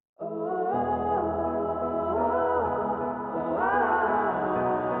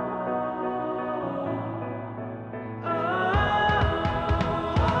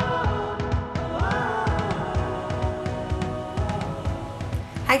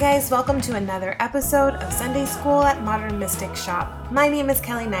guys, welcome to another episode of Sunday School at Modern Mystic Shop. My name is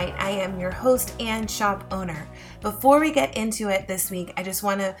Kelly Knight. I am your host and shop owner. Before we get into it this week, I just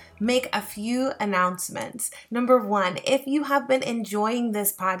want to make a few announcements. Number one, if you have been enjoying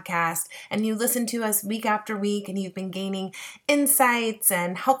this podcast and you listen to us week after week and you've been gaining insights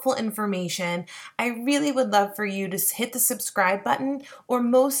and helpful information, I really would love for you to hit the subscribe button, or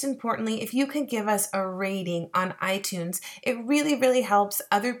most importantly, if you can give us a rating on iTunes. It really helps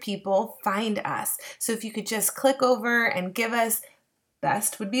other people find us. So if you could just click over and give us,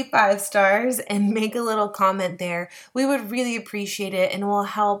 best would be 5 stars, and make a little comment there, we would really appreciate it, and will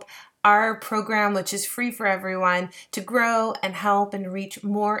help our program, which is free for everyone, to grow and help and reach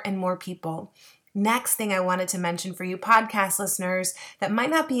more and more people. Next thing I wanted to mention for you podcast listeners that might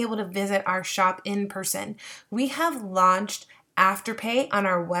not be able to visit our shop in person, we have launched Afterpay on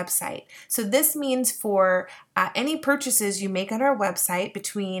our website. So this means for any purchases you make on our website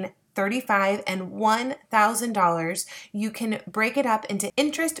between $35 and $1,000, you can break it up into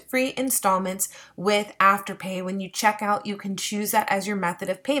interest-free installments with Afterpay. When you check out, you can choose that as your method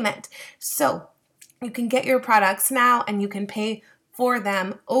of payment. So you can get your products now and you can pay for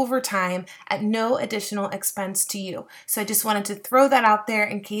them over time at no additional expense to you. So I just wanted to throw that out there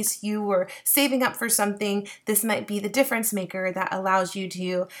in case you were saving up for something. This might be the difference maker that allows you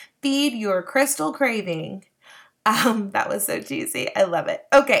to feed your crystal craving. That was so cheesy. I love it.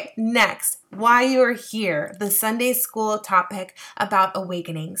 Okay, next, why you're here, the Sunday school topic about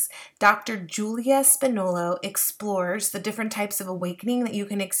awakenings. Dr. Julia Spinolo explores the different types of awakening that you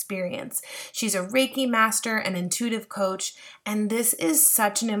can experience. She's a Reiki master and intuitive coach, and this is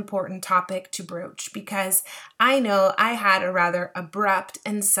such an important topic to broach because I know I had a rather abrupt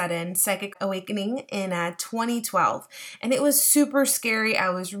and sudden psychic awakening in 2012, and it was super scary.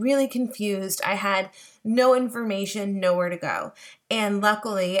 I was really confused. I had no information, nowhere to go. And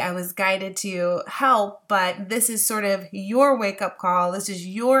luckily, I was guided to help, but this is sort of your wake-up call. This is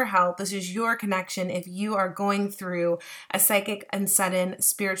your help. This is your connection. If you are going through a psychic and sudden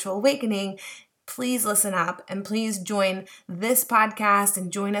spiritual awakening, please listen up and please join this podcast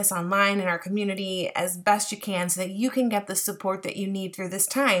and join us online in our community as best you can so that you can get the support that you need through this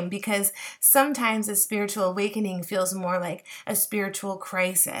time, because sometimes a spiritual awakening feels more like a spiritual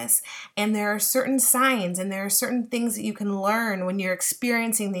crisis. And there are certain signs and there are certain things that you can learn when you're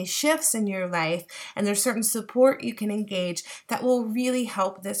experiencing these shifts in your life, and there's certain support you can engage that will really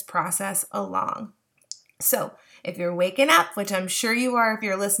help this process along. So if you're waking up, which I'm sure you are if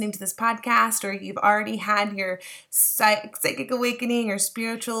you're listening to this podcast, or you've already had your psychic awakening or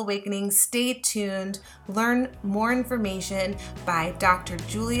spiritual awakening, stay tuned. Learn more information by Dr.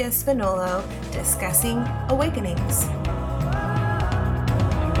 Julia Spinolo discussing awakenings.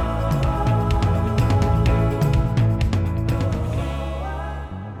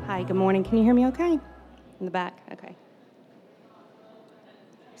 Hi, good morning. Can you hear me okay? In the back? Okay.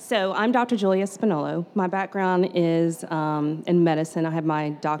 So I'm Dr. Julia Spinolo. My background is in medicine. I have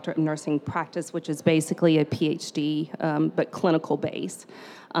my doctorate of nursing practice, which is basically a PhD, but clinical based.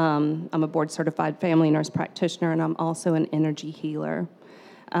 I'm a board-certified family nurse practitioner, and I'm also an energy healer.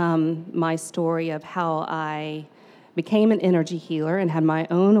 My story of how I became an energy healer and had my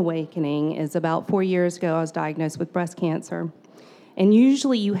own awakening is about 4 years ago. I was diagnosed with breast cancer. And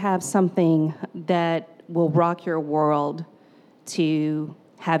usually you have something that will rock your world to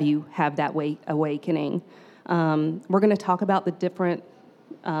have you have that awakening. We're going to talk about the different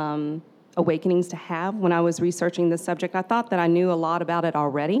awakenings to have. When I was researching this subject, I thought that I knew a lot about it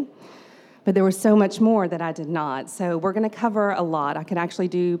already, but there was so much more that I did not. So we're going to cover a lot. I could actually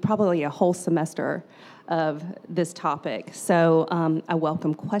do probably a whole semester of this topic. So I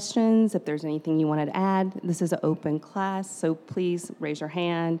welcome questions. If there's anything you wanted to add, this is an open class, so please raise your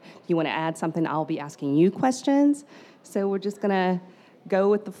hand. If you want to add something, I'll be asking you questions. So we're just going to go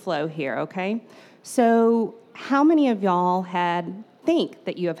with the flow here, okay? So how many of y'all think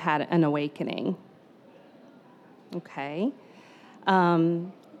that you have had an awakening? Okay.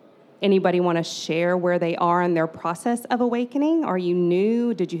 Anybody want to share where they are in their process of awakening? Are you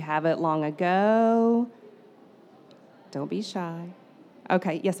new? Did you have it long ago? Don't be shy.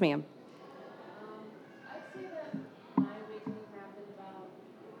 Okay, yes, ma'am. I'd say that my awakening happened about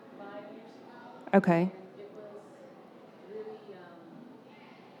 5 years ago. Okay. It was really, it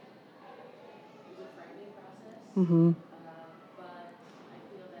was a frightening process. Mm-hmm. But I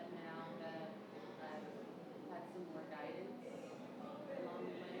feel that now that I've had some more guidance along the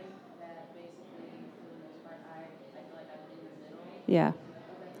way, that basically, for the most part, I feel like I'm in the middle Yeah. of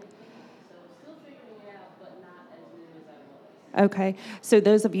everything. So still figuring it out, but not as new as I was. Okay, so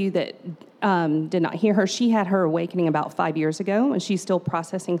those of you that did not hear her, she had her awakening about 5 years ago, and she's still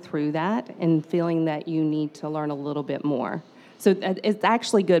processing through that and feeling that you need to learn a little bit more. So it's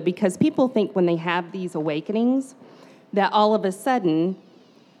actually good because people think when they have these awakenings that all of a sudden,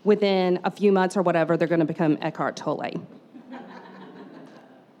 within a few months or whatever, they're going to become Eckhart Tolle.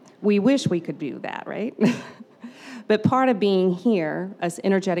 We wish we could do that, right? But part of being here, as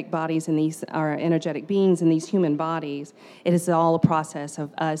energetic bodies in these, or energetic beings in these human bodies, it is all a process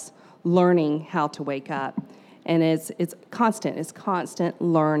of us learning how to wake up. And it's constant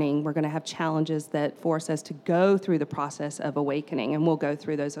learning. We're going to have challenges that force us to go through the process of awakening, and we'll go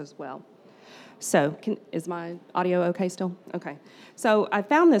through those as well. So, is my audio okay still? Okay. So I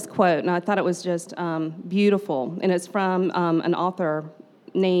found this quote, and I thought it was just beautiful, and it's from an author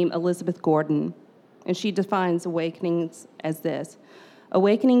named Elizabeth Gordon, and she defines awakenings as this.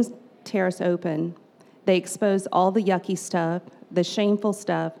 Awakenings tear us open. They expose all the yucky stuff, the shameful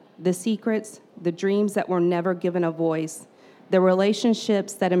stuff, the secrets, the dreams that were never given a voice, the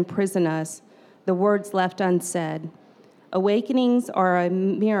relationships that imprison us, the words left unsaid. Awakenings are a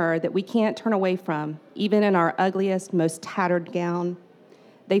mirror that we can't turn away from, even in our ugliest, most tattered gown.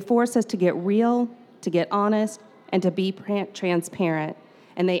 They force us to get real, to get honest, and to be transparent,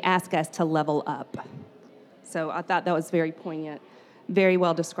 and they ask us to level up. So I thought that was very poignant, very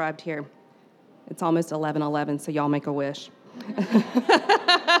well described here. It's almost 11:11, so y'all make a wish.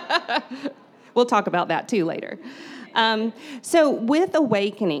 We'll talk about that too later. So with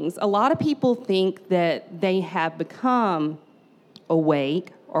awakenings, a lot of people think that they have become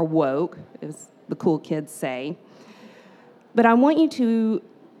awake or woke, as the cool kids say. But I want you to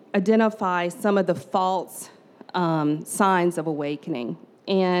identify some of the false signs of awakening.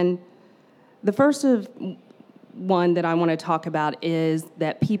 And the first one that I want to talk about is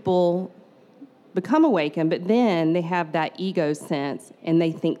that people become awakened, but then they have that ego sense, and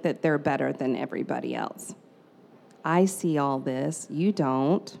they think that they're better than everybody else. I see all this. You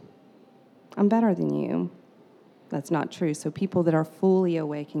don't. I'm better than you. That's not true. So people that are fully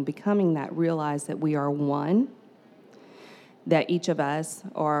awakened, becoming that, realize that we are one, that each of us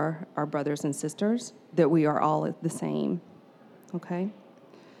are our brothers and sisters, that we are all the same. Okay?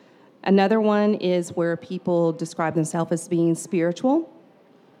 Another one is where people describe themselves as being spiritual.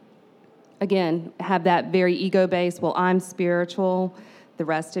 Again, have that very ego-based, well, I'm spiritual, the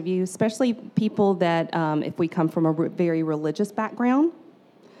rest of you, especially people that, if we come from a very religious background.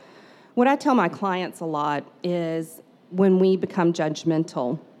 What I tell my clients a lot is when we become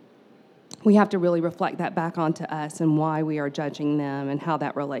judgmental, we have to really reflect that back onto us and why we are judging them and how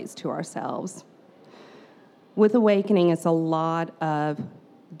that relates to ourselves. With awakening, it's a lot of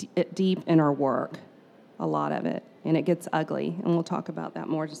deep inner work, a lot of it, and it gets ugly, and we'll talk about that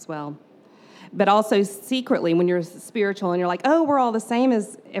more as well. But also secretly, when you're spiritual and you're like, oh, we're all the same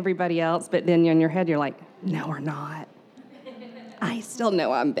as everybody else, but then in your head you're like, no, we're not. I still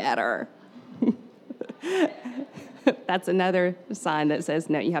know I'm better. That's another sign that says,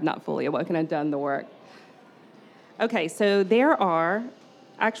 no, you have not fully awoken and done the work. Okay, so there are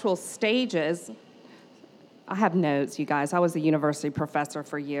actual stages. I have notes, you guys. I was a university professor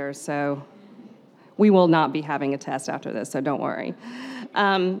for years, so we will not be having a test after this, so don't worry.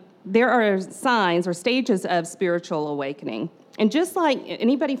 There are signs or stages of spiritual awakening. And just like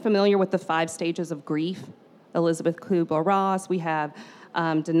anybody familiar with the 5 stages of grief, Elizabeth Kubler-Ross, we have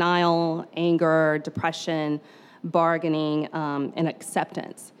denial, anger, depression, bargaining, and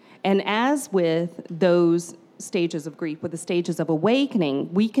acceptance. And as with those stages of grief, with the stages of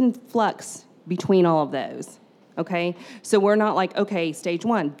awakening, we can flux between all of those. Okay? So we're not like, okay, stage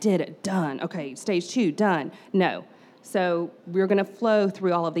 1, did it, done. Okay, stage 2, done. No. So we're going to flow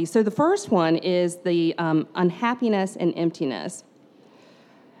through all of these. So the first one is the unhappiness and emptiness.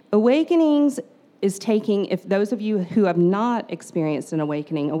 Awakenings is taking, if those of you who have not experienced an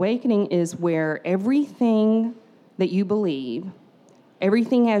awakening is where everything that you believe,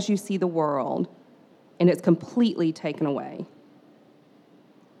 everything as you see the world, and it's completely taken away.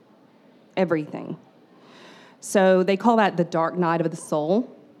 Everything. So they call that the dark night of the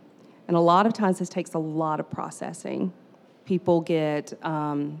soul. And a lot of times this takes a lot of processing. People get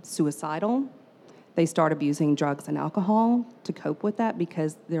suicidal. They start abusing drugs and alcohol to cope with that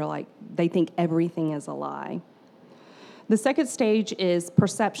because they think everything is a lie. The second stage is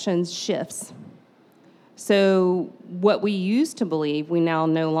perceptions shifts. So what we used to believe, we now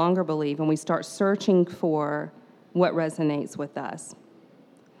no longer believe, and we start searching for what resonates with us.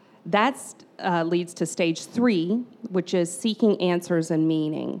 That leads to stage 3, which is seeking answers and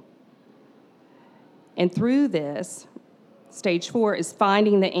meaning. And through this, stage 4 is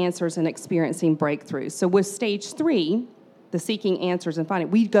finding the answers and experiencing breakthroughs. So with stage 3, the seeking answers and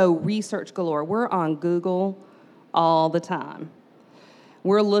finding. We go research galore. We're on Google all the time.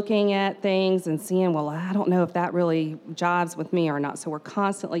 We're looking at things and seeing, well, I don't know if that really jives with me or not, so we're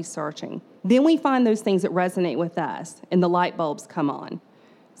constantly searching. Then we find those things that resonate with us, and the light bulbs come on.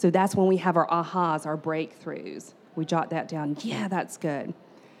 So that's when we have our ahas, our breakthroughs. We jot that down. Yeah, that's good.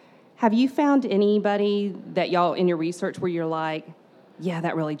 Have you found anybody that y'all in your research where you're like, yeah,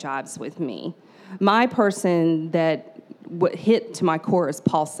 that really jives with me? My person that hit to my core is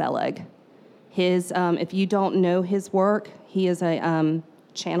Paul Selig. His, if you don't know his work, he is a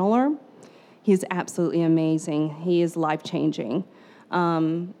channeler. He's absolutely amazing. He is life-changing.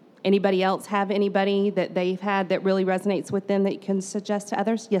 Anybody else have anybody that they've had that really resonates with them that you can suggest to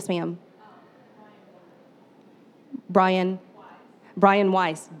others? Yes, ma'am. Brian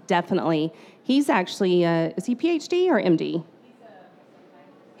Weiss, definitely. He's actually, is he PhD or MD?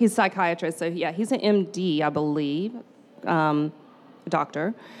 He's a psychiatrist, so yeah, he's an MD, I believe,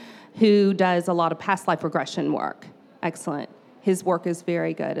 doctor, who does a lot of past life regression work. Excellent. His work is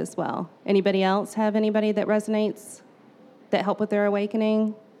very good as well. Anybody else have anybody that resonates, that help with their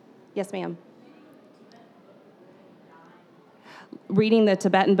awakening? Yes, ma'am. Reading the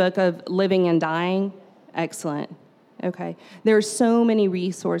Tibetan book of Living and Dying? Excellent. Okay. There's so many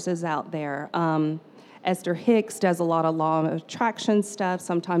resources out there. Esther Hicks does a lot of law of attraction stuff.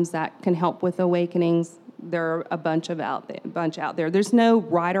 Sometimes that can help with awakenings. There are a bunch out there. There's no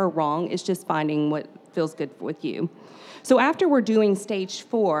right or wrong. It's just finding what feels good with you. So after we're doing stage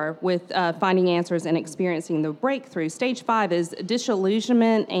 4 with finding answers and experiencing the breakthrough, stage 5 is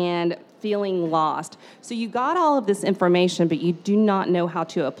disillusionment and feeling lost. So you got all of this information, but you do not know how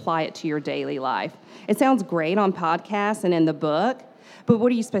to apply it to your daily life. It sounds great on podcasts and in the book, but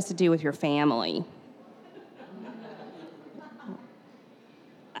what are you supposed to do with your family?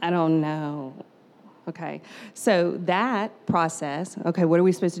 I don't know. Okay, so that process, okay, what are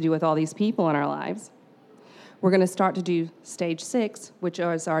we supposed to do with all these people in our lives? We're going to start to do stage 6, which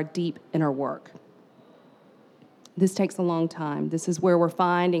is our deep inner work. This takes a long time. This is where we're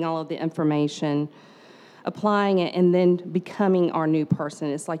finding all of the information, applying it, and then becoming our new person.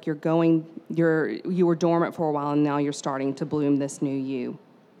 It's like you were dormant for a while, and now you're starting to bloom this new you.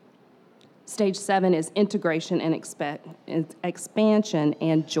 Stage 7 is integration and expansion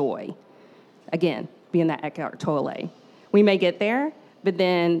and joy. Again, being that Eckhart Tolle. We may get there, but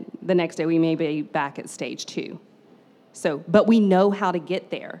then the next day we may be back at stage 2. But we know how to get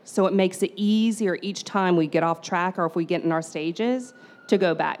there. So it makes it easier each time we get off track or if we get in our stages to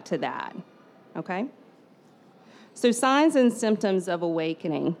go back to that. Okay? So signs and symptoms of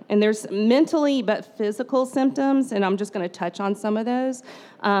awakening. And there's mentally but physical symptoms, and I'm just going to touch on some of those.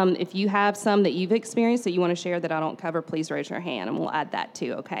 If you have some that you've experienced that you want to share that I don't cover, please raise your hand, and we'll add that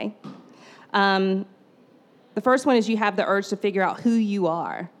too, okay? The first one is you have the urge to figure out who you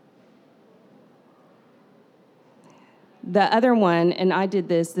are. The other one, and I did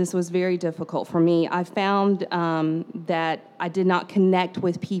this was very difficult for me. I found that I did not connect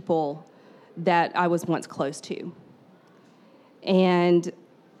with people that I was once close to. And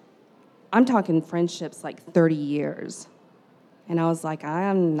I'm talking friendships like 30 years. And I was like, I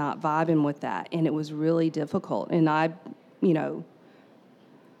am not vibing with that. And it was really difficult. And I,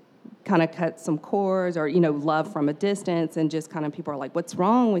 kind of cut some cords or, love from a distance. And just kind of people are like, what's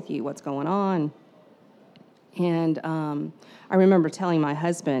wrong with you? What's going on? And I remember telling my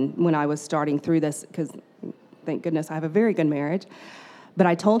husband when I was starting through this, because thank goodness I have a very good marriage, but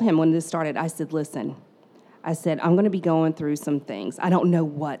I told him when this started, I said, listen, I'm going to be going through some things. I don't know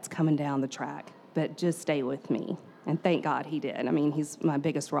what's coming down the track, but just stay with me. And thank God he did. I mean, he's my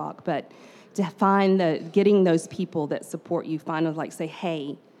biggest rock. But to find getting those people that support you, say,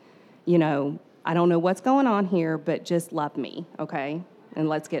 hey, I don't know what's going on here, but just love me, okay? And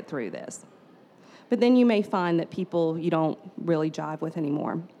let's get through this. But then you may find that people you don't really jive with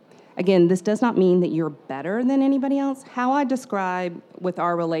anymore. Again, this does not mean that you're better than anybody else. How I describe with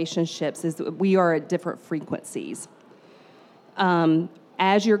our relationships is that we are at different frequencies.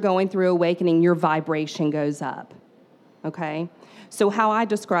 As you're going through awakening, your vibration goes up, okay? So how I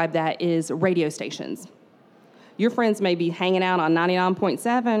describe that is radio stations. Your friends may be hanging out on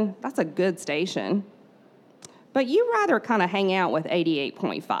 99.7. That's a good station. But you'd rather kind of hang out with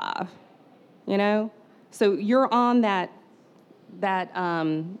 88.5, So you're on that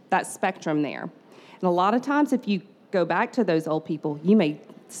spectrum there. And a lot of times if you go back to those old people, you may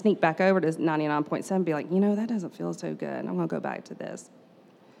sneak back over to 99.7 and be like, that doesn't feel so good. I'm going to go back to this.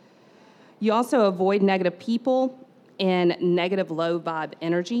 You also avoid negative people and negative low vibe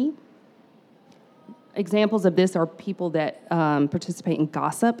energy. Examples of this are people that participate in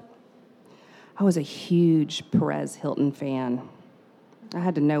gossip. I was a huge Perez Hilton fan. I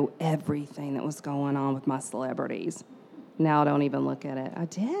had to know everything that was going on with my celebrities. Now I don't even look at it. I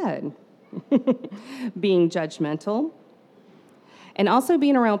did. Being judgmental. And also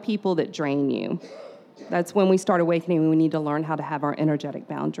being around people that drain you. That's when we start awakening. We need to learn how to have our energetic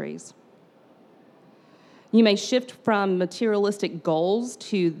boundaries. You may shift from materialistic goals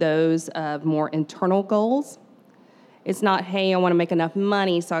to those of more internal goals. It's not, hey, I want to make enough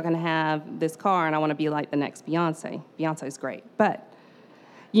money so I can have this car and I want to be like the next Beyonce. Beyonce's great. But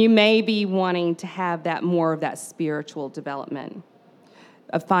you may be wanting to have that more of that spiritual development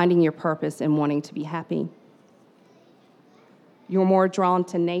of finding your purpose and wanting to be happy. You're more drawn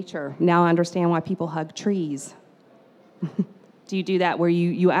to nature. Now I understand why people hug trees. Do you do that where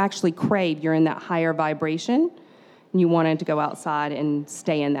you actually crave, you're in that higher vibration, and you wanted to go outside and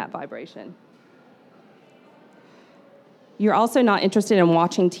stay in that vibration? You're also not interested in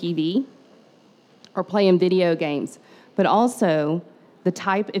watching TV or playing video games, but also the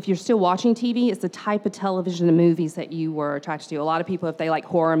type, if you're still watching TV, it's the type of television and movies that you were attracted to. A lot of people, if they like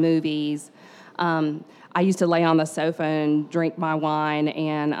horror movies, I used to lay on the sofa and drink my wine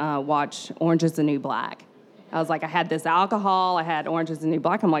and watch Orange is the New Black. I was like, I had this alcohol, I had Orange is the New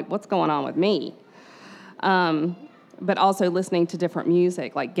Black. I'm like, what's going on with me? But also listening to different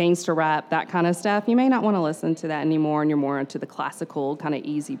music, like gangster rap, that kind of stuff. You may not want to listen to that anymore, and you're more into the classical, kind of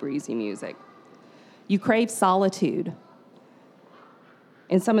easy breezy music. You crave solitude.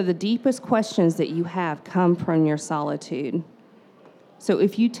 And some of the deepest questions that you have come from your solitude. So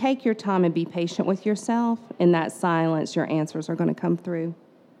if you take your time and be patient with yourself, in that silence, your answers are going to come through.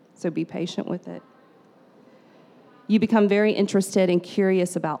 So be patient with it. You become very interested and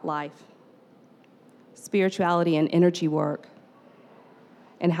curious about life, spirituality and energy work,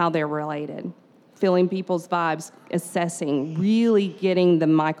 and how they're related. Feeling people's vibes, assessing, really getting the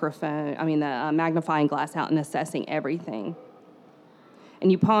magnifying glass out and assessing everything.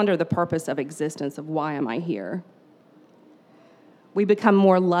 And you ponder the purpose of existence, of why am I here? We become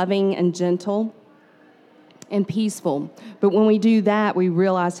more loving and gentle and peaceful. But when we do that, we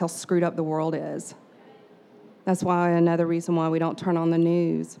realize how screwed up the world is. That's why another reason why we don't turn on the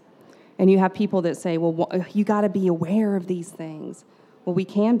news. And you have people that say, well, you got to be aware of these things. Well, we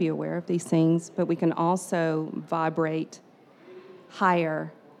can be aware of these things, but we can also vibrate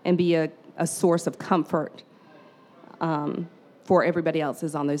higher and be a source of comfort for everybody else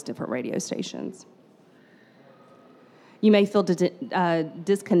is on those different radio stations. You may feel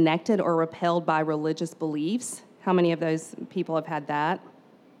disconnected or repelled by religious beliefs. How many of those people have had that?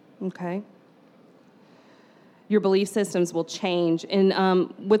 Okay. Your belief systems will change.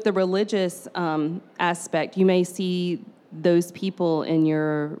 And with the religious aspect, you may see those people in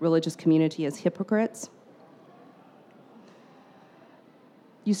your religious community as hypocrites.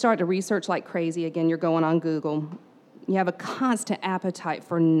 You start to research like crazy. Again, you're going on Google. You have a constant appetite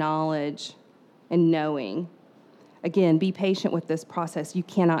for knowledge and knowing. Again, be patient with this process. You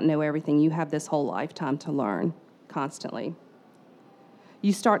cannot know everything. You have this whole lifetime to learn constantly.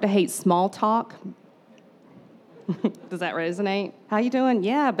 You start to hate small talk. Does that resonate? How you doing?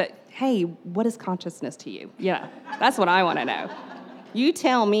 Yeah, but hey, what is consciousness to you? Yeah, that's what I want to know. You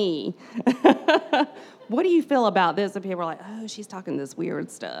tell me. What do you feel about this? And people are like, oh, she's talking this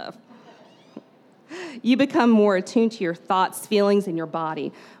weird stuff. You become more attuned to your thoughts, feelings, and your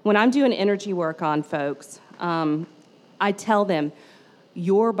body. When I'm doing energy work on folks, I tell them,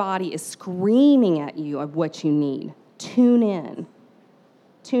 your body is screaming at you of what you need. Tune in.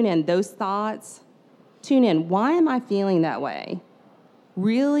 Tune in. Those thoughts, tune in. Why am I feeling that way?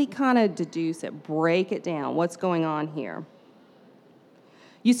 Really kind of deduce it, break it down. What's going on here?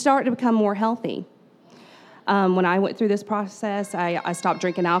 You start to become more healthy. When I went through this process, I stopped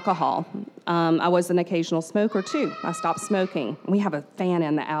drinking alcohol. I was an occasional smoker, too. I stopped smoking. We have a fan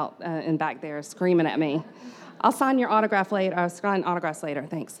in back there screaming at me. I'll sign your autograph later. I'll sign autographs later.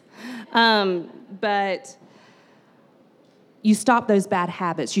 Thanks. But you stop those bad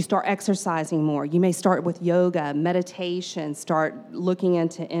habits. You start exercising more. You may start with yoga, meditation, start looking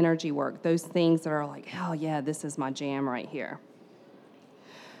into energy work, those things that are like, oh, yeah, this is my jam right here.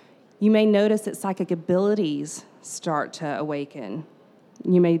 You may notice that psychic abilities start to awaken.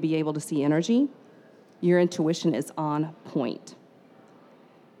 You may be able to see energy. Your intuition is on point.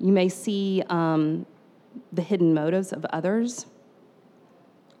 You may see the hidden motives of others,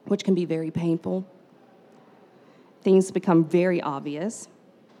 which can be very painful. Things become very obvious.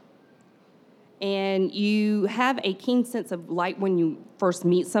 And you have a keen sense of light when you first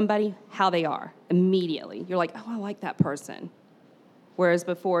meet somebody, how they are, immediately. You're like, oh, I like that person. Whereas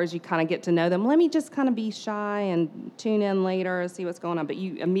before, as you kind of get to know them, let me just kind of be shy and tune in later and see what's going on. But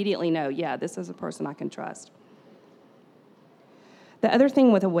you immediately know, yeah, this is a person I can trust. The other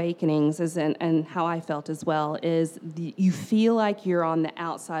thing with awakenings is, and how I felt as well, is you feel like you're on the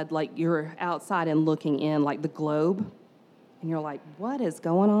outside, like you're outside and looking in, like the globe. And you're like, what is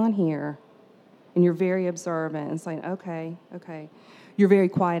going on here? And you're very observant and saying, okay. You're very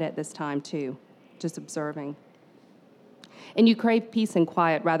quiet at this time, too, just observing. And you crave peace and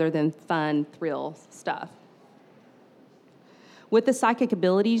quiet rather than fun, thrill stuff. With the psychic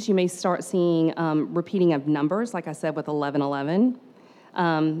abilities, you may start seeing repeating of numbers, like I said with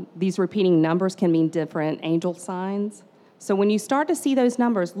 1111. These repeating numbers can mean different angel signs. So when you start to see those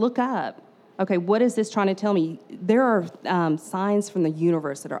numbers, look up. Okay, what is this trying to tell me? There are signs from the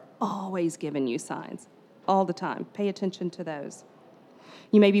universe that are always giving you signs, all the time. Pay attention to those.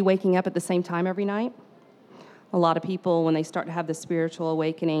 You may be waking up at the same time every night. A lot of people, when they start to have the spiritual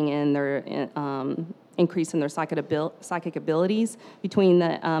awakening and they're increasing their psychic abilities between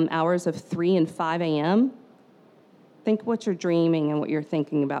the hours of 3 and 5 a.m., think what you're dreaming and what you're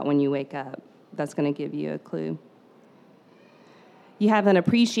thinking about when you wake up. That's going to give you a clue. You have an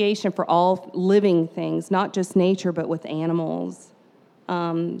appreciation for all living things, not just nature, but with animals.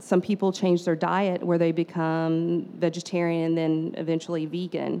 Some people change their diet where they become vegetarian and then eventually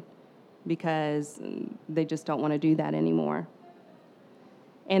vegan because they just don't want to do that anymore.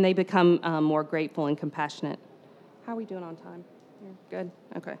 And they become more grateful and compassionate. How are we doing on time? You're good?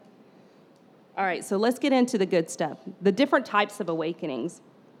 Okay. All right, so let's get into the good stuff. The different types of awakenings.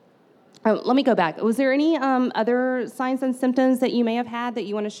 Oh, let me go back. Was there any other signs and symptoms that you may have had that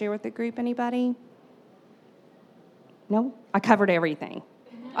you want to share with the group? Anybody? No? I covered everything.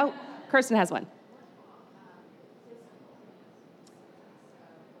 Oh, Kirsten has one.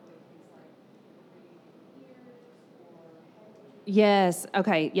 Yes.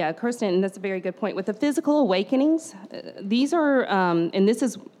 Okay. Yeah, Kirsten, that's a very good point. With the physical awakenings, these are, and this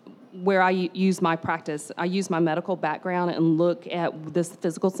is where I use my practice. I use my medical background and look at the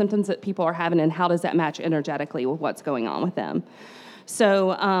physical symptoms that people are having and how does that match energetically with what's going on with them.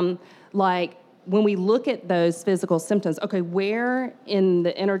 So, like, when we look at those physical symptoms, okay, where in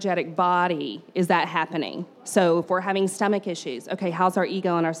the energetic body is that happening? So if we're having stomach issues, okay, how's our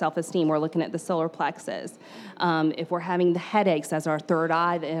ego and our self-esteem? We're looking at the solar plexus. If we're having the headaches, that's our third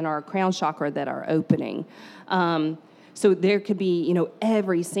eye and our crown chakra that are opening. So there could be,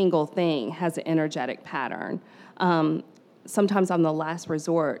 every single thing has an energetic pattern. Sometimes I'm the last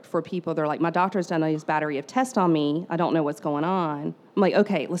resort for people. They're like, my doctor's done this battery of tests on me. I don't know what's going on. I'm like,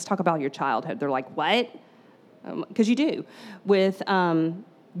 okay, let's talk about your childhood. They're like, what? Because you do. With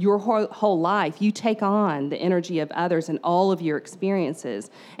your whole life, you take on the energy of others and all of your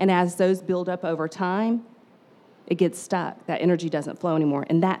experiences. And as those build up over time, it gets stuck. That energy doesn't flow anymore.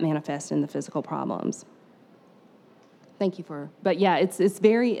 And that manifests in the physical problems. Thank you but yeah, it's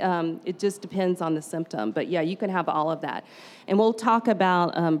very, it just depends on the symptom. But yeah, you can have all of that. And we'll talk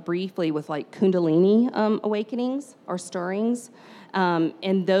about briefly with like Kundalini awakenings or stirrings.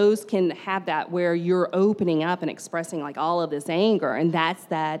 And those can have that where you're opening up and expressing like all of this anger. And that's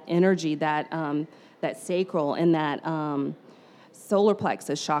that energy, that sacral and that solar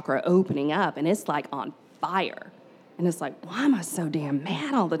plexus chakra opening up. And it's like on fire. And it's like, why am I so damn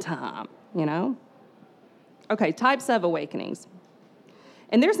mad all the time, Okay, types of awakenings.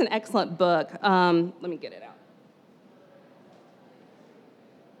 And there's an excellent book. Let me get it out.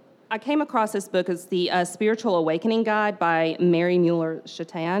 I came across this book. It's the Spiritual Awakening Guide by Mary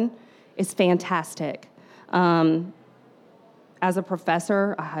Mueller-Shatan. It's fantastic. As a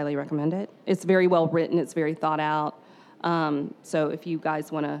professor, I highly recommend it. It's very well written. It's very thought out. So if you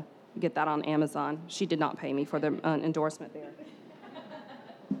guys want to get that on Amazon, she did not pay me for the endorsement there.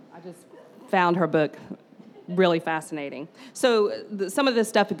 I just found her book really fascinating. So some of this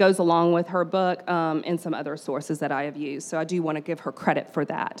stuff goes along with her book and some other sources that I have used. So I do want to give her credit for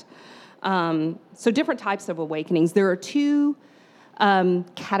that. So different types of awakenings. There are two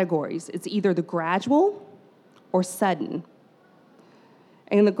categories. It's either the gradual or sudden.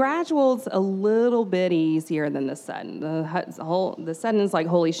 And the gradual's a little bit easier than the sudden. The sudden is like,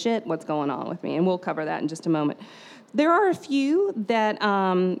 holy shit, what's going on with me? And we'll cover that in just a moment. There are a few that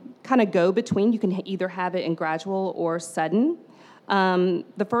kind of go between. You can either have it in gradual or sudden.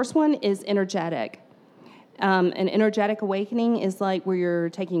 The first one is energetic. An energetic awakening is like where you're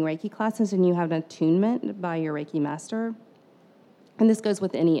taking Reiki classes and you have an attunement by your Reiki master. And this goes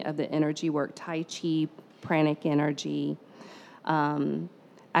with any of the energy work, Tai Chi, pranic energy,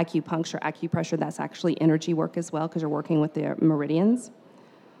 acupuncture, acupressure. That's actually energy work as well because you're working with the meridians.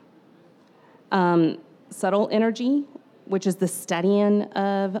 Subtle energy which is the studying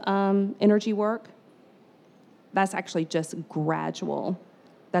of energy work, that's actually just gradual.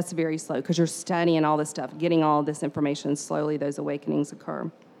 That's very slow because you're studying all this stuff, getting all this information. Slowly, those awakenings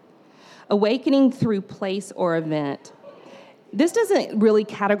occur. Awakening through place or event. This doesn't really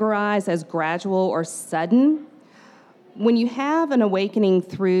categorize as gradual or sudden. When you have an awakening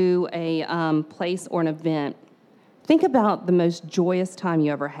through a place or an event, think about the most joyous time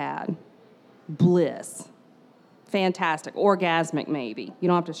you ever had. Bliss. Fantastic. Orgasmic, maybe. You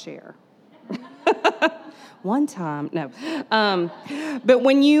don't have to share. One time, no. But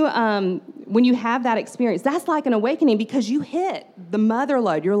when you have that experience, that's like an awakening because you hit the mother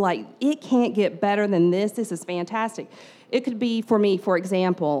lode. You're like, it can't get better than this. This is fantastic. It could be, for me, for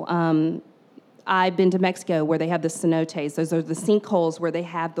example, I've been to Mexico where they have the cenotes. Those are the sinkholes where they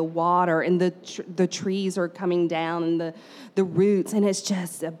have the water and the trees are coming down and the roots. And it's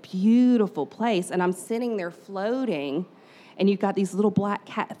just a beautiful place. And I'm sitting there floating, and you've got these little black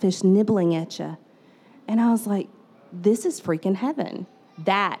catfish nibbling at you. And I was like, this is freaking heaven.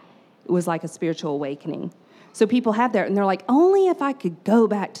 That was like a spiritual awakening. So people have that, and they're like, only if I could go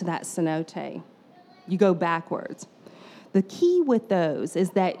back to that cenote. You go backwards. The key with those is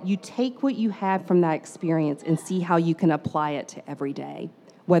that you take what you had from that experience and see how you can apply it to every day,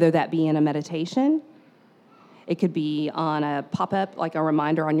 whether that be in a meditation. It could be on a pop-up, like a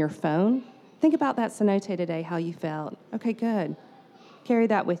reminder on your phone. Think about that cenote today, how you felt. Okay, good. Carry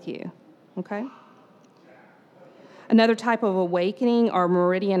that with you, okay? Another type of awakening are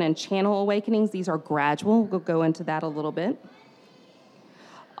meridian and channel awakenings. These are gradual. We'll go into that a little bit.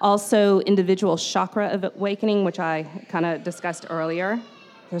 Also, individual chakra awakening, which I kind of discussed earlier.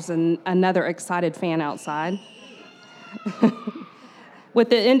 There's another excited fan outside. With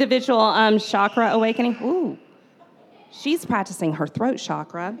the individual chakra awakening, ooh, she's practicing her throat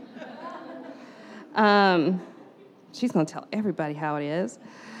chakra. She's going to tell everybody how it is.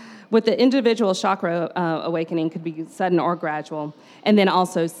 With the individual chakra awakening, could be sudden or gradual, and then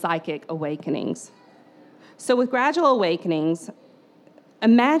also psychic awakenings. So with gradual awakenings,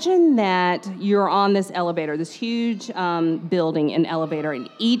 imagine that you're on this elevator, this huge building and elevator, and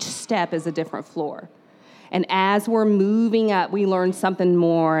each step is a different floor. And as we're moving up, we learn something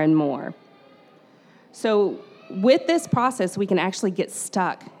more and more. So with this process, we can actually get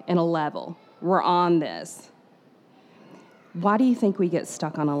stuck in a level. We're on this. Why do you think we get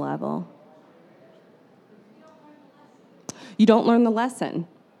stuck on a level? You don't learn the lesson.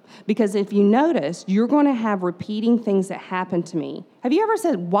 Because if you notice, you're going to have repeating things that happen to me. Have you ever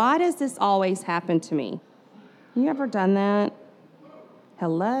said, why does this always happen to me? You ever done that?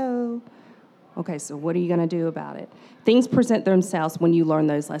 Hello? Okay, so what are you going to do about it? Things present themselves when you learn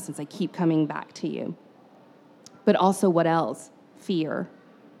those lessons. They keep coming back to you. But also what else? Fear.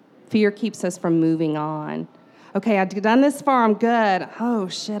 Fear keeps us from moving on. Okay, I've done this far, I'm good. Oh,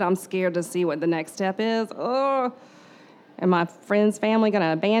 shit, I'm scared to see what the next step is. Oh, and my friend's family going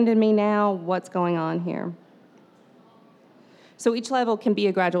to abandon me now? What's going on here? So each level can be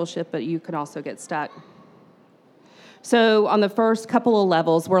a gradual shift, but you can also get stuck. So on the first couple of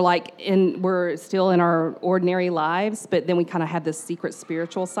levels, we're still in our ordinary lives, but then we kind of have this secret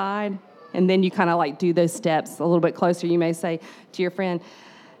spiritual side. And then you kind of like do those steps a little bit closer. You may say to your friend,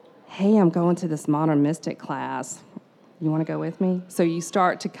 hey, I'm going to this modern mystic class. You want to go with me? So you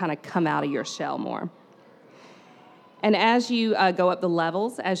start to kind of come out of your shell more. And as you go up the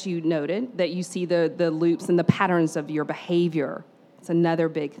levels, as you noted, that you see the loops and the patterns of your behavior. It's another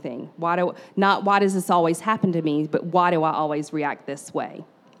big thing. Not why does this always happen to me, but why do I always react this way?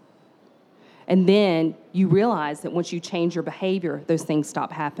 And then you realize that once you change your behavior, those things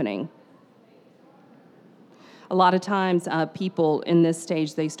stop happening. A lot of times, people in this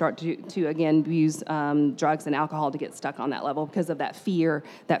stage, they start to again, use drugs and alcohol to get stuck on that level because of that fear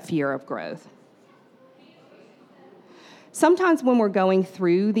of growth. Sometimes when we're going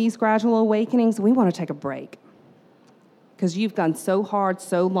through these gradual awakenings, we want to take a break because you've gone so hard,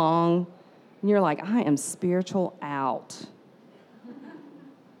 so long, and you're like, I am spiritual out.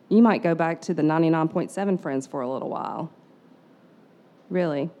 You might go back to the 99.7 friends for a little while.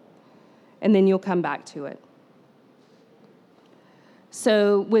 Really. And then you'll come back to it.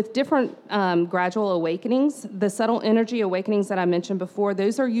 So with different gradual awakenings, the subtle energy awakenings that I mentioned before,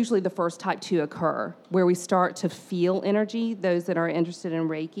 those are usually the first type to occur, where we start to feel energy. Those that are interested in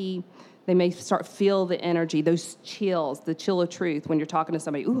Reiki, they may start feel the energy, those chills, the chill of truth when you're talking to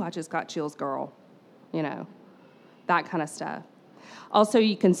somebody, ooh, I just got chills, girl. You know, that kind of stuff. Also,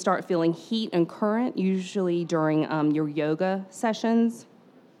 you can start feeling heat and current, usually during your yoga sessions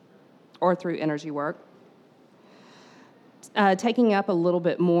or through energy work. Taking up a little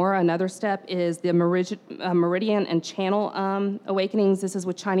bit more, another step is the meridian and channel awakenings. This is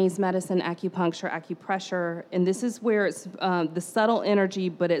with Chinese medicine, acupuncture, acupressure, and this is where it's the subtle energy,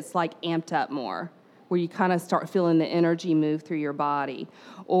 but it's like amped up more, where you kind of start feeling the energy move through your body.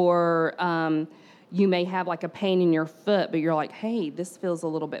 Or you may have like a pain in your foot, but you're like, hey, this feels a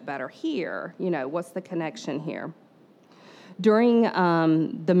little bit better here. What's the connection here? During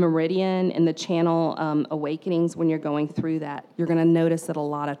the meridian and the channel awakenings, when you're going through that, you're going to notice that a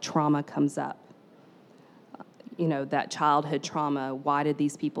lot of trauma comes up. That childhood trauma. Why did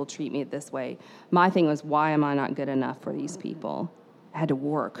these people treat me this way? My thing was, why am I not good enough for these people? I had to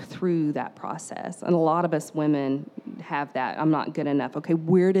work through that process. And a lot of us women have that. I'm not good enough. Okay,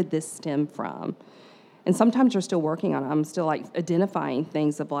 where did this stem from? And sometimes you're still working on it. I'm still like identifying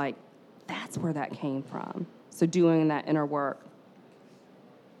things of like, that's where that came from. So doing that inner work.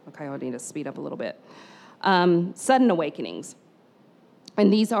 Okay, I need to speed up a little bit. Sudden awakenings.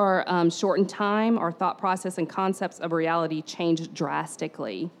 And these are short in time. Our thought process and concepts of reality change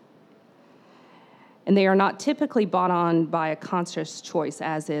drastically. And they are not typically brought on by a conscious choice,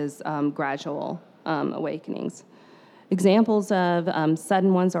 as is gradual awakenings. Examples of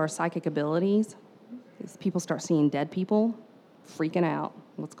sudden ones are psychic abilities. People start seeing dead people, freaking out.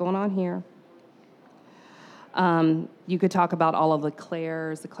 What's going on here? You could talk about all of the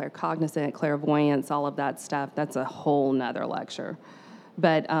clairs, the claircognizant, clairvoyance, all of that stuff. That's a whole nother lecture.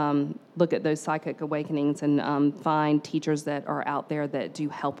 But look at those psychic awakenings and find teachers that are out there that do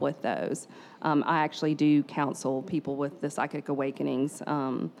help with those. I actually do counsel people with the psychic awakenings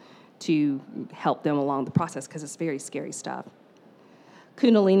to help them along the process because it's very scary stuff.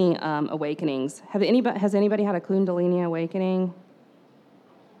 Kundalini awakenings. Has anybody had a Kundalini awakening?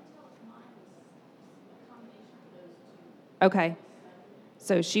 Okay.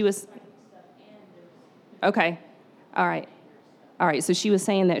 So she was... Okay. All right. So she was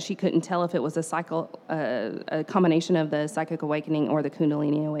saying that she couldn't tell if it was a combination of the psychic awakening or the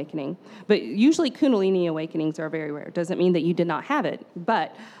Kundalini awakening. But usually Kundalini awakenings are very rare. Doesn't mean that you did not have it,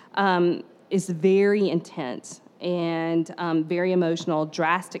 but it's very intense and very emotional,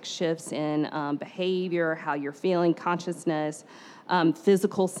 drastic shifts in behavior, how you're feeling, consciousness,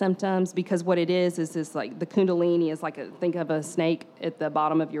 physical symptoms, because what it is like the Kundalini is like think of a snake at the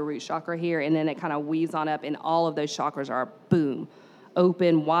bottom of your root chakra here, and then it kind of weaves on up, and all of those chakras are boom,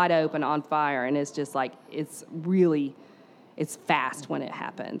 open, wide open, on fire, and it's just like it's fast when it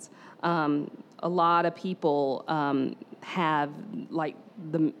happens. A lot of people have like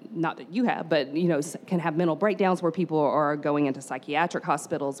not that you have, but can have mental breakdowns where people are going into psychiatric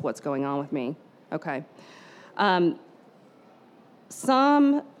hospitals. What's going on with me? Okay.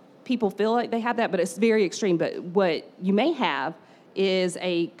 Some people feel like they have that, but it's very extreme. But what you may have is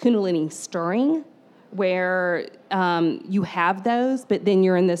a Kundalini stirring where you have those, but then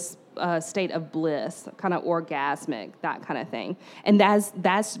you're in this state of bliss, kind of orgasmic, that kind of thing. And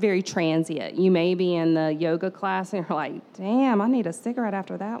that's very transient. You may be in the yoga class and you're like, damn, I need a cigarette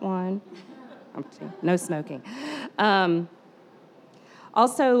after that one. No smoking.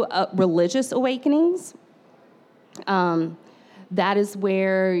 Also, religious awakenings. That is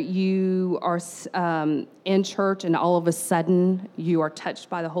where you are in church and all of a sudden you are touched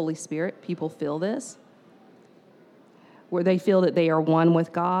by the Holy Spirit. People feel this, where they feel that they are one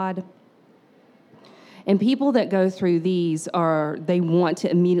with God. And people that go through these they want to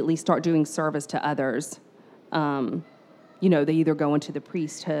immediately start doing service to others. They either go into the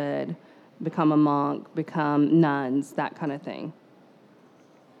priesthood, become a monk, become nuns, that kind of thing.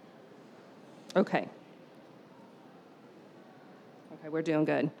 Okay, we're doing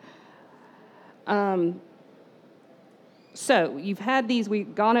good. So you've had these,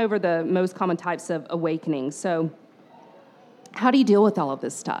 we've gone over the most common types of awakenings. So how do you deal with all of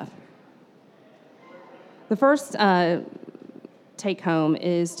this stuff? The first take home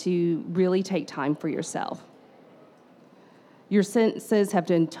is to really take time for yourself. Your senses have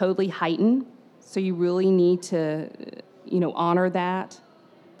been totally heightened, so you really need to, honor that.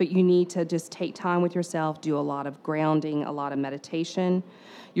 But you need to just take time with yourself, do a lot of grounding, a lot of meditation.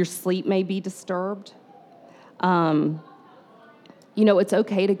 Your sleep may be disturbed. It's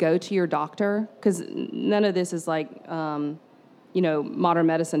okay to go to your doctor, because none of this is like, modern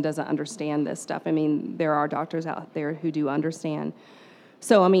medicine doesn't understand this stuff. I mean, there are doctors out there who do understand.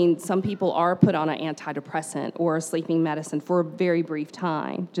 So, some people are put on an antidepressant or a sleeping medicine for a very brief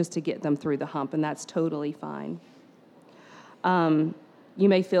time just to get them through the hump, and that's totally fine. You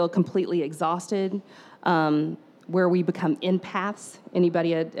may feel completely exhausted, where we become empaths.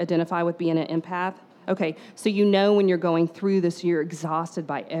 Anybody identify with being an empath? Okay, so when you're going through this, you're exhausted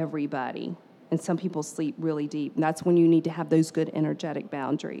by everybody. And some people sleep really deep. And that's when you need to have those good energetic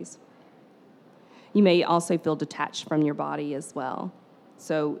boundaries. You may also feel detached from your body as well.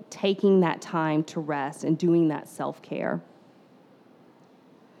 So taking that time to rest and doing that self-care.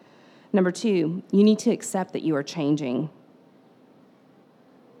 Number 2, you need to accept that you are changing.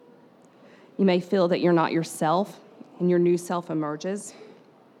 You may feel that you're not yourself and your new self emerges.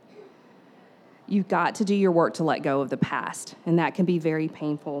 You've got to do your work to let go of the past, and that can be very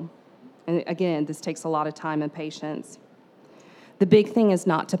painful. And again, this takes a lot of time and patience. The big thing is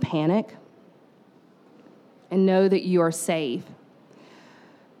not to panic and know that you are safe.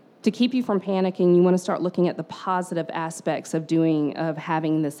 To keep you from panicking, you want to start looking at the positive aspects of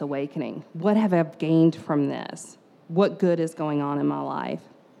having this awakening. What have I gained from this? What good is going on in my life?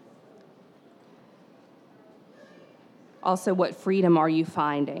 Also, what freedom are you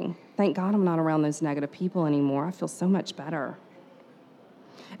finding? Thank God I'm not around those negative people anymore. I feel so much better.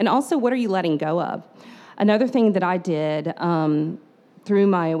 And also, what are you letting go of? Another thing that I did through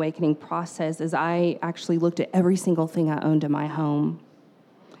my awakening process is I actually looked at every single thing I owned in my home.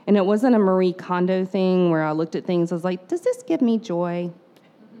 And it wasn't a Marie Kondo thing where I looked at things, I was like, does this give me joy?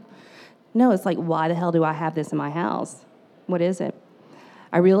 No, it's like, why the hell do I have this in my house? What is it?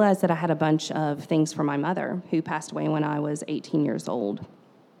 I realized that I had a bunch of things from my mother who passed away when I was 18 years old.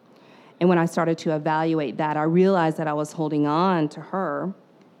 And when I started to evaluate that, I realized that I was holding on to her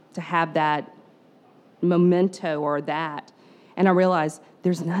to have that memento or that. And I realized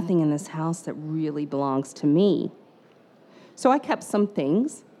there's nothing in this house that really belongs to me. So I kept some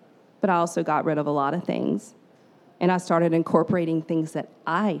things, but I also got rid of a lot of things. And I started incorporating things that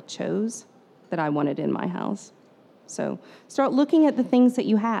I chose that I wanted in my house. So start looking at the things that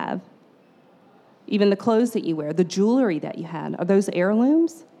you have, even the clothes that you wear, the jewelry that you had. Are those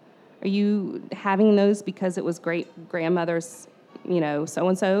heirlooms? Are you having those because it was great-grandmother's,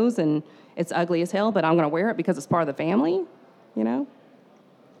 so-and-so's, and it's ugly as hell, but I'm going to wear it because it's part of the family,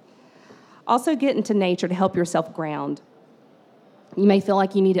 Also get into nature to help yourself ground. You may feel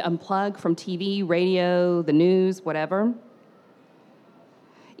like you need to unplug from TV, radio, the news, whatever.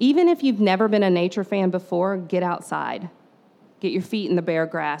 Even if you've never been a nature fan before, get outside. Get your feet in the bare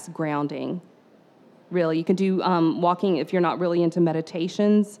grass, grounding. Really, you can do walking if you're not really into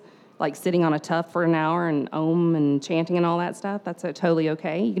meditations, like sitting on a tuff for an hour and and chanting and all that stuff. That's totally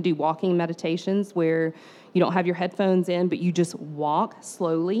okay. You can do walking meditations where you don't have your headphones in, but you just walk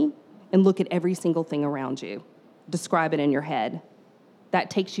slowly and look at every single thing around you. Describe it in your head. That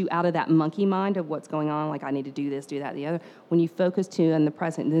takes you out of that monkey mind of what's going on, like I need to do this, do that, the other. When you focus in the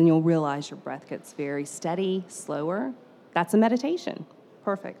present, then you'll realize your breath gets very steady, slower. That's a meditation.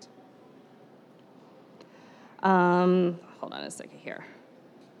 Perfect. Hold on a second here.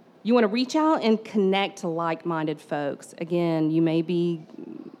 You want to reach out and connect to like-minded folks. Again, you may be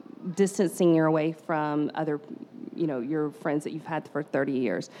distancing your away from other, your friends that you've had for 30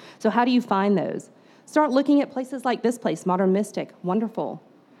 years. So how do you find those? Start looking at places like this place, Modern Mystic, wonderful.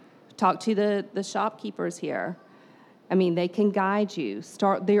 Talk to the shopkeepers here. I mean, they can guide you.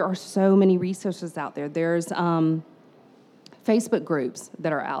 There are so many resources out there. There's Facebook groups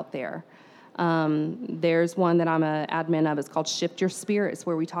that are out there. There's one that I'm an admin of. It's called Shift Your Spirits,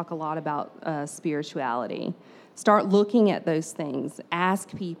 where we talk a lot about spirituality. Start looking at those things.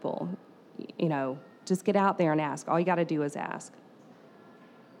 Ask people. Just get out there and ask. All you got to do is ask.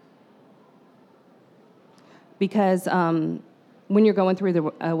 Because when you're going through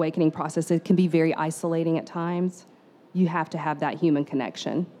the awakening process, it can be very isolating at times. You have to have that human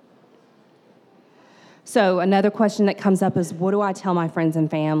connection. So another question that comes up is, what do I tell my friends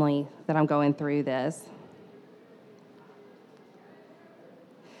and family that I'm going through this?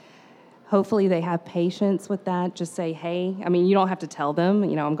 Hopefully they have patience with that. Just say, hey, you don't have to tell them,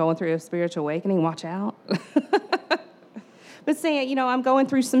 I'm going through a spiritual awakening, watch out. But say, I'm going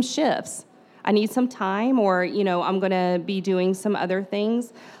through some shifts. I need some time, or, I'm going to be doing some other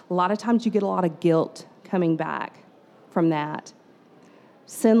things. A lot of times you get a lot of guilt coming back from that.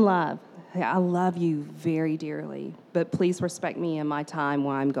 Send love. I love you very dearly, but please respect me and my time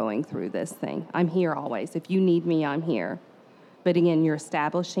while I'm going through this thing. I'm here always. If you need me, I'm here. But again, you're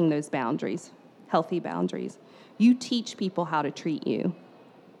establishing those boundaries, healthy boundaries. You teach people how to treat you.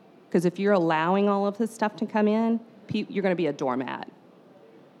 Because if you're allowing all of this stuff to come in, you're going to be a doormat.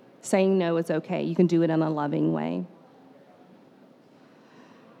 Saying no is okay. You can do it in a loving way.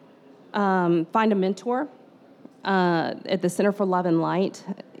 Find a mentor. At the Center for Love and Light,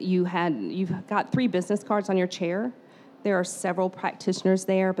 you've got 3 business cards on your chair. There are several practitioners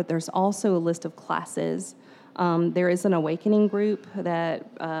there, but there's also a list of classes. There is an awakening group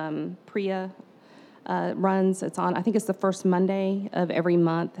that Priya runs. It's on, I think it's the first Monday of every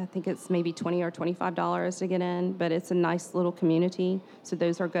month. I think it's maybe $20 or $25 to get in, but it's a nice little community, so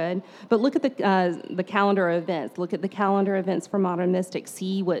those are good. But look at the calendar of events. Look at the calendar events for Modern Mystic.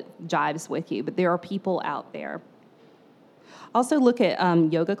 See what jives with you, but there are people out there. Also look at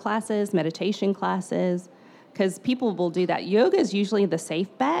yoga classes, meditation classes, because people will do that. Yoga is usually the safe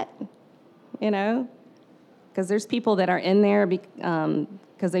bet, because there's people that are in there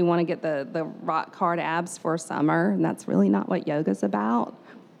because they want to get the rock hard abs for summer, and that's really not what yoga's about.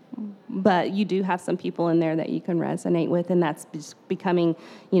 But you do have some people in there that you can resonate with, and that's just becoming,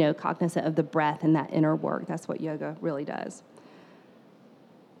 cognizant of the breath and that inner work. That's what yoga really does.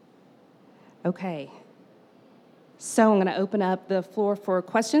 Okay. So I'm going to open up the floor for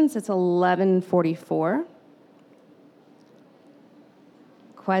questions. It's 11:44.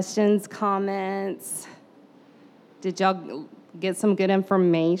 Questions, comments? Did y'all get some good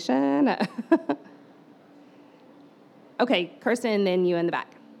information? Okay, Kirsten, and then you in the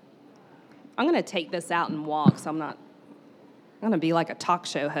back. I'm going to take this out and walk, so I'm going to be like a talk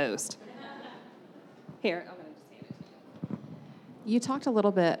show host. Here, I'm going to just hand it to you. You talked a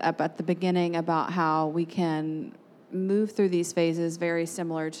little bit at the beginning about how we can move through these phases very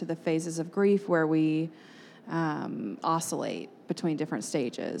similar to the phases of grief where we oscillate between different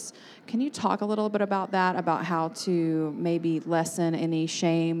stages. Can you talk a little bit about that, about how to maybe lessen any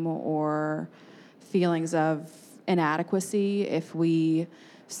shame or feelings of inadequacy if we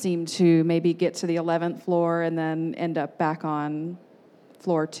seem to maybe get to the 11th floor and then end up back on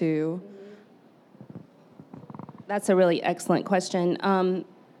floor 2? That's a really excellent question.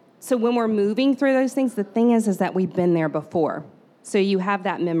 So when we're moving through those things, the thing is that we've been there before. So you have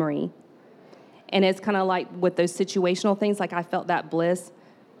that memory. And it's kind of like with those situational things, like I felt that bliss.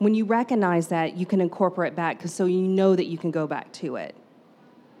 When you recognize that, you can incorporate back so you know that you can go back to it.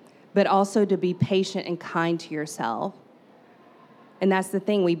 But also to be patient and kind to yourself. And that's the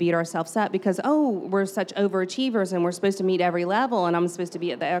thing, we beat ourselves up because, we're such overachievers and we're supposed to meet every level and I'm supposed to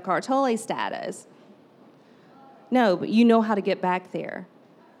be at the Eckhart Tolle status. No, but you know how to get back there.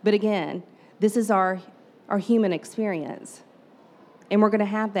 But again, this is our human experience. And we're going to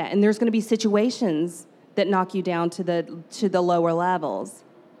have that. And there's going to be situations that knock you down to the lower levels.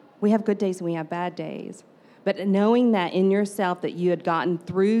 We have good days and we have bad days. But knowing that in yourself that you had gotten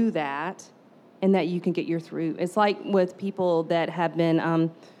through that and that you can get through. It's like with people that have been,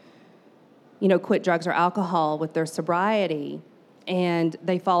 quit drugs or alcohol with their sobriety and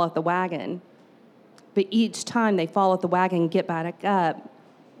they fall off the wagon. But each time they fall off the wagon and get back up,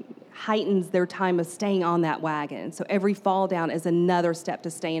 heightens their time of staying on that wagon. So every fall down is another step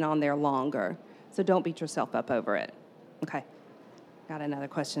to staying on there longer. So don't beat yourself up over it. Okay. Got another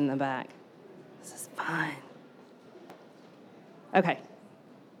question in the back. This is fun. Okay.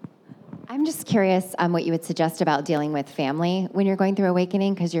 I'm just curious what you would suggest about dealing with family when you're going through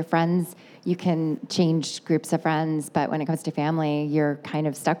awakening, because your friends, you can change groups of friends, but when it comes to family, you're kind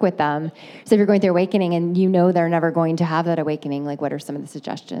of stuck with them. So if you're going through awakening and you know they're never going to have that awakening, like what are some of the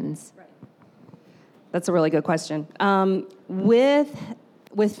suggestions? Right. That's a really good question.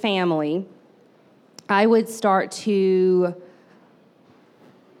 With family, I would start to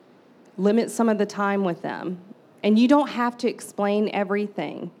limit some of the time with them. And you don't have to explain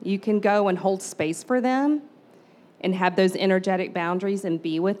everything. You can go and hold space for them and have those energetic boundaries and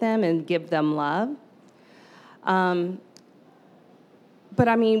be with them and give them love. But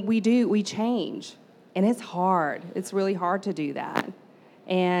we change. And it's hard. It's really hard to do that.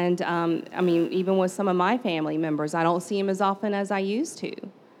 And even with some of my family members, I don't see them as often as I used to.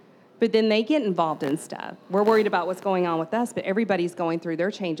 But then they get involved in stuff. We're worried about what's going on with us, but everybody's going through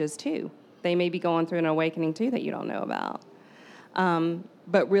their changes too. They may be going through an awakening too that you don't know about.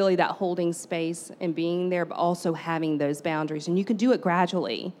 But really that holding space and being there, but also having those boundaries. And you can do it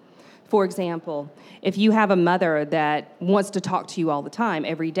gradually. For example, if you have a mother that wants to talk to you all the time,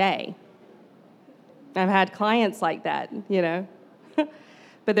 every day. I've had clients like that,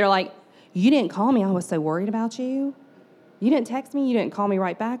 But they're like, you didn't call me. I was so worried about you. You didn't text me. You didn't call me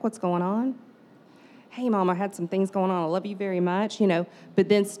right back. What's going on? Hey, Mom, I had some things going on. I love you very much, But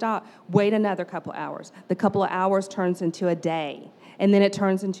then stop. Wait another couple hours. The couple of hours turns into a day, and then it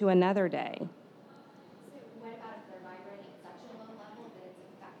turns into another day. So what about if they're vibrating at such a low level that it's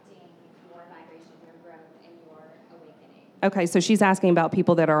affecting your vibration, your growth, and your awakening? Okay, so she's asking about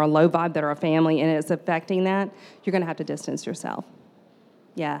people that are a low vibe, that are a family, and it's affecting that. You're going to have to distance yourself.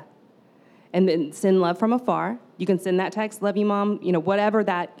 Yeah. And then send love from afar. You can send that text, love you, Mom, whatever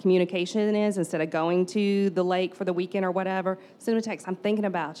that communication is, instead of going to the lake for the weekend or whatever, send a text, I'm thinking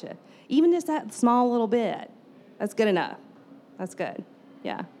about you. Even just that small little bit, that's good enough. That's good,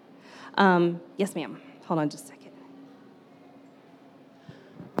 yeah. Yes, ma'am. Hold on just a second.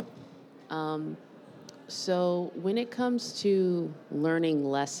 So when it comes to learning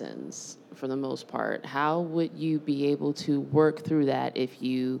lessons, for the most part, how would you be able to work through that if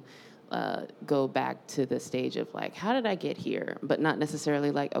you go back to the stage of like, how did I get here? But not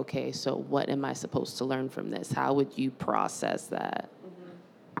necessarily like, okay, so what am I supposed to learn from this? How would you process that?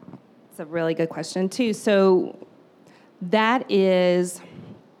 It's a really good question, too. So that is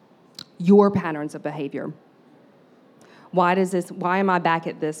your patterns of behavior. Why am I back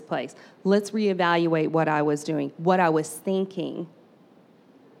at this place? Let's reevaluate what I was doing, what I was thinking.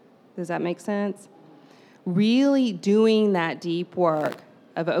 Does that make sense? Really doing that deep work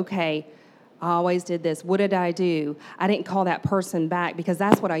of, okay, I always did this. What did I do? I didn't call that person back because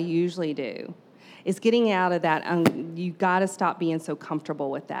that's what I usually do. It's getting out of that. You got to stop being so comfortable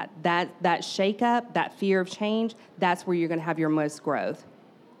with that. That shake up, that fear of change, that's where you're going to have your most growth.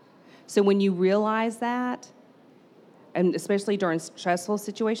 So when you realize that, and especially during stressful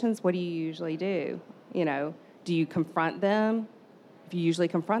situations, what do you usually do? Do you confront them? If you usually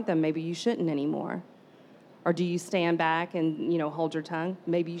confront them, maybe you shouldn't anymore. Or do you stand back and, hold your tongue?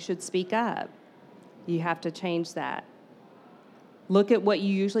 Maybe you should speak up. You have to change that. Look at what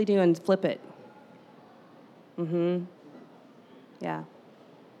you usually do and flip it. Yeah.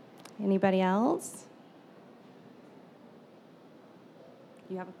 Anybody else?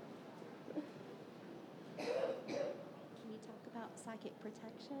 You have a... Psychic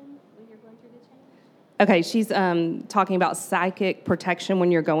protection when you're going through the change? Okay, she's talking about psychic protection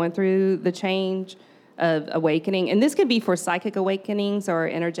when you're going through the change of awakening. And this could be for psychic awakenings or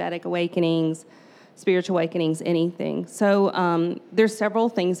energetic awakenings, spiritual awakenings, anything. So there's several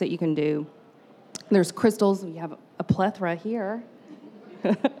things that you can do. There's crystals. We have a plethora here.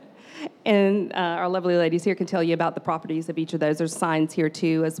 And our lovely ladies here can tell you about the properties of each of those. There's signs here,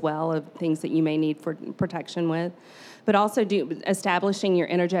 too, as well, of things that you may need for protection with. But also establishing your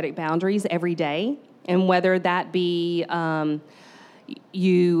energetic boundaries every day, and whether that be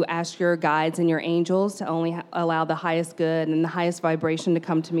you ask your guides and your angels to only allow the highest good and the highest vibration to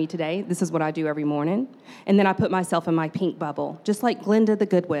come to me today. This is what I do every morning. And then I put myself in my pink bubble, just like Glinda the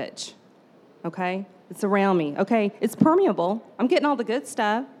Good Witch, okay? It's around me, okay? It's permeable. I'm getting all the good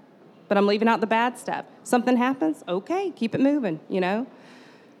stuff, but I'm leaving out the bad stuff. Something happens, okay, keep it moving,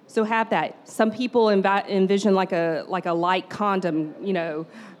 So have that. Some people envision like a light condom,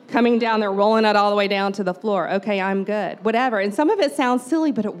 coming down there, rolling it all the way down to the floor. Okay, I'm good. Whatever. And some of it sounds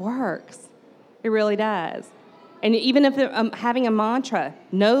silly, but it works. It really does. And even if I'm having a mantra,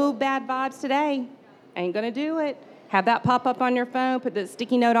 no bad vibes today, ain't going to do it. Have that pop up on your phone, put the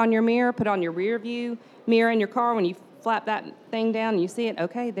sticky note on your mirror, put on your rear view mirror in your car. When you flap that thing down and you see it,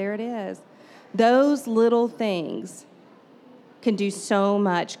 okay, there it is. Those little things can do so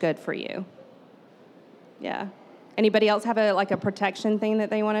much good for you. Yeah. Anybody else have a protection thing that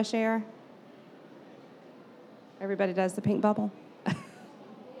they want to share? Everybody does the pink bubble?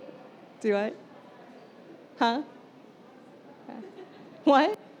 Do I? Huh?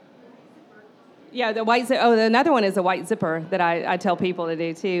 What? Yeah, the white zipper. Oh, another one is a white zipper that I tell people to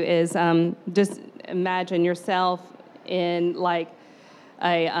do too, is just imagine yourself in like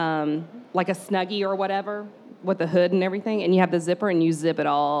a Snuggie or whatever with the hood and everything, and you have the zipper and you zip it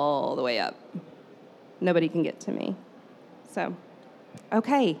all the way up. Nobody can get to me. So,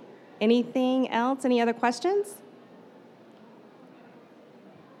 okay. Anything else? Any other questions?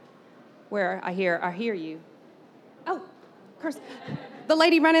 Where? I hear you. Oh, of course. The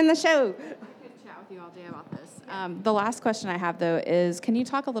lady running the show. Chat with you all day about this. The last question I have, though, is can you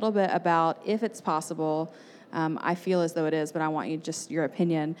talk a little bit about, if it's possible, I feel as though it is, but I want you just your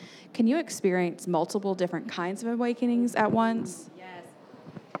opinion, can you experience multiple different kinds of awakenings at once? Yes.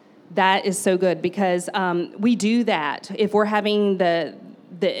 That is so good because we do that. If we're having the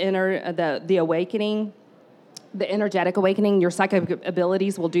awakening, the energetic awakening, your psychic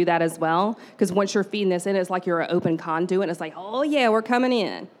abilities will do that as well. Because once you're feeding this in, it's like you're an open conduit. It's like, oh yeah, we're coming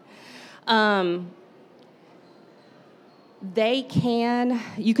in.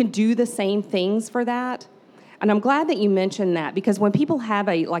 You can do the same things for that. And I'm glad that you mentioned that, because when people have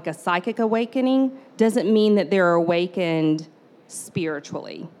a psychic awakening, doesn't mean that they're awakened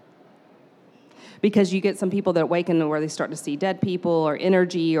spiritually. Because you get some people that awaken where they start to see dead people or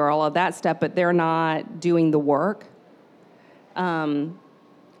energy or all of that stuff, but they're not doing the work. You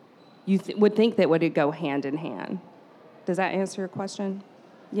would think that would go hand in hand. Does that answer your question?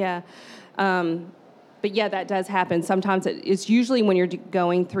 Yeah. But yeah, that does happen. Sometimes it's usually when you're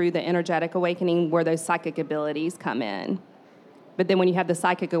going through the energetic awakening where those psychic abilities come in. But then when you have the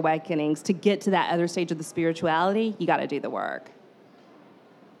psychic awakenings, to get to that other stage of the spirituality, you got to do the work.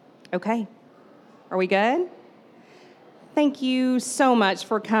 Okay. Are we good? Thank you so much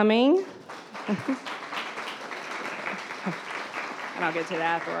for coming. And I'll get to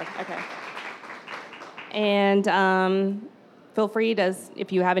that afterward. Okay. And feel free to,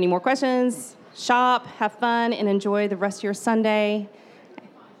 if you have any more questions, shop, have fun, and enjoy the rest of your Sunday.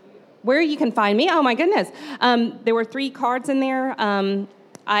 Where you can find me? Oh, my goodness. There were 3 cards in there.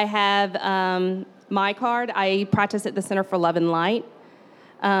 I have my card. I practice at the Center for Love and Light.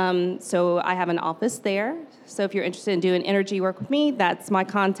 So I have an office there. So if you're interested in doing energy work with me, that's my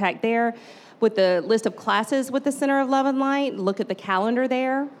contact there. With the list of classes with the Center of Love and Light, look at the calendar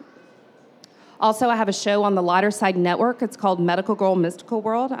there. Also, I have a show on the Lighter Side Network. It's called Medical Girl Mystical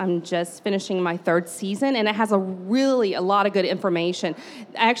World. I'm just finishing my 3rd season, and it has a lot of good information.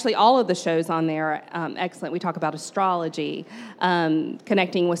 Actually, all of the shows on there are excellent. We talk about astrology,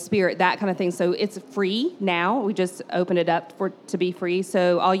 connecting with spirit, that kind of thing. So it's free now. We just opened it up to be free.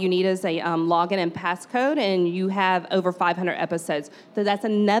 So all you need is a login and passcode, and you have over 500 episodes. So that's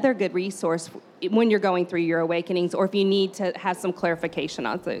another good resource when you're going through your awakenings, or if you need to have some clarification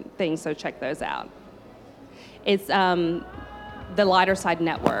on things, so check those out. It's the Lighter Side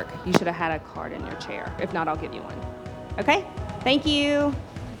Network. You should have had a card in your chair. If not, I'll give you one. Okay? Thank you.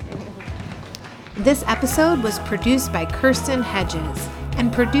 This episode was produced by Kirsten Hedges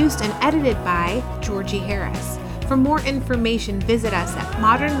and produced and edited by Georgie Harris. For more information, visit us at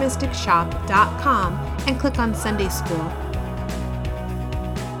modernmysticshop.com and click on Sunday School.